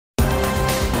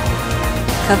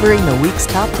covering the week's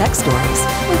top tech stories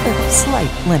with a slight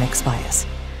Linux bias.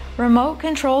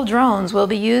 Remote-controlled drones will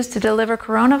be used to deliver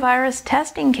coronavirus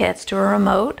testing kits to a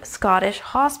remote Scottish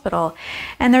hospital,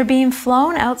 and they're being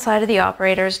flown outside of the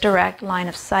operator's direct line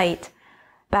of sight.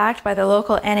 Backed by the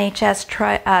local NHS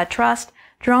trust,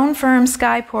 drone firm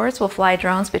Skyports will fly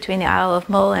drones between the Isle of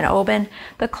Mull and Oban,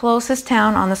 the closest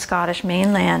town on the Scottish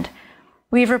mainland.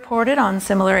 We've reported on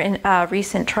similar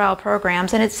recent trial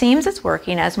programs, and it seems it's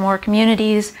working as more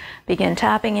communities begin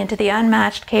tapping into the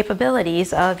unmatched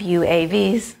capabilities of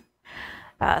UAVs.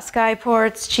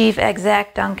 Skyport's chief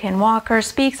exec Duncan Walker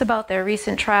speaks about their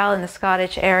recent trial in the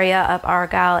Scottish area of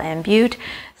Argyll and Bute,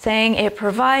 saying it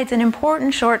provides an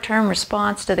important short-term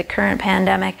response to the current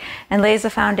pandemic and lays the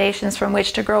foundations from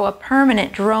which to grow a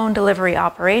permanent drone delivery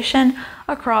operation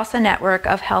across a network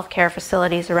of healthcare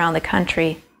facilities around the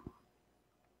country.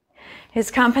 His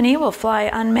company will fly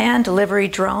unmanned delivery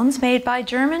drones made by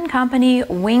German company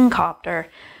Wingcopter.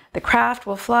 The craft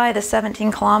will fly the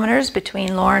 17 kilometers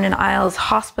between Lorne and Isles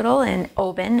Hospital in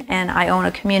Oban and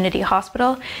Iona Community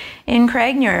Hospital in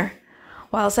Craignier.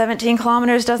 While 17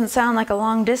 kilometers doesn't sound like a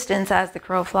long distance as the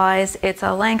crow flies, it's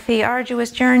a lengthy,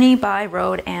 arduous journey by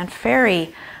road and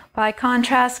ferry. By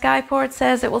contrast, Skyport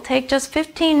says it will take just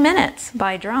 15 minutes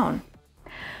by drone.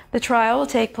 The trial will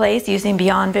take place using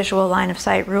beyond visual line of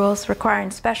sight rules,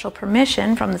 requiring special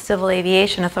permission from the Civil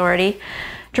Aviation Authority.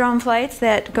 Drone flights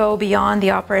that go beyond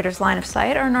the operator's line of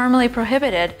sight are normally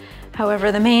prohibited.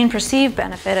 However, the main perceived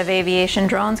benefit of aviation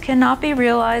drones cannot be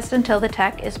realized until the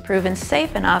tech is proven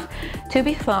safe enough to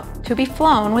be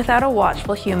flown without a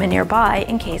watchful human nearby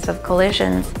in case of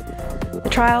collisions. The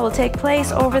trial will take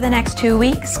place over the next 2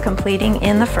 weeks, completing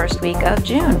in the first week of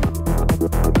June.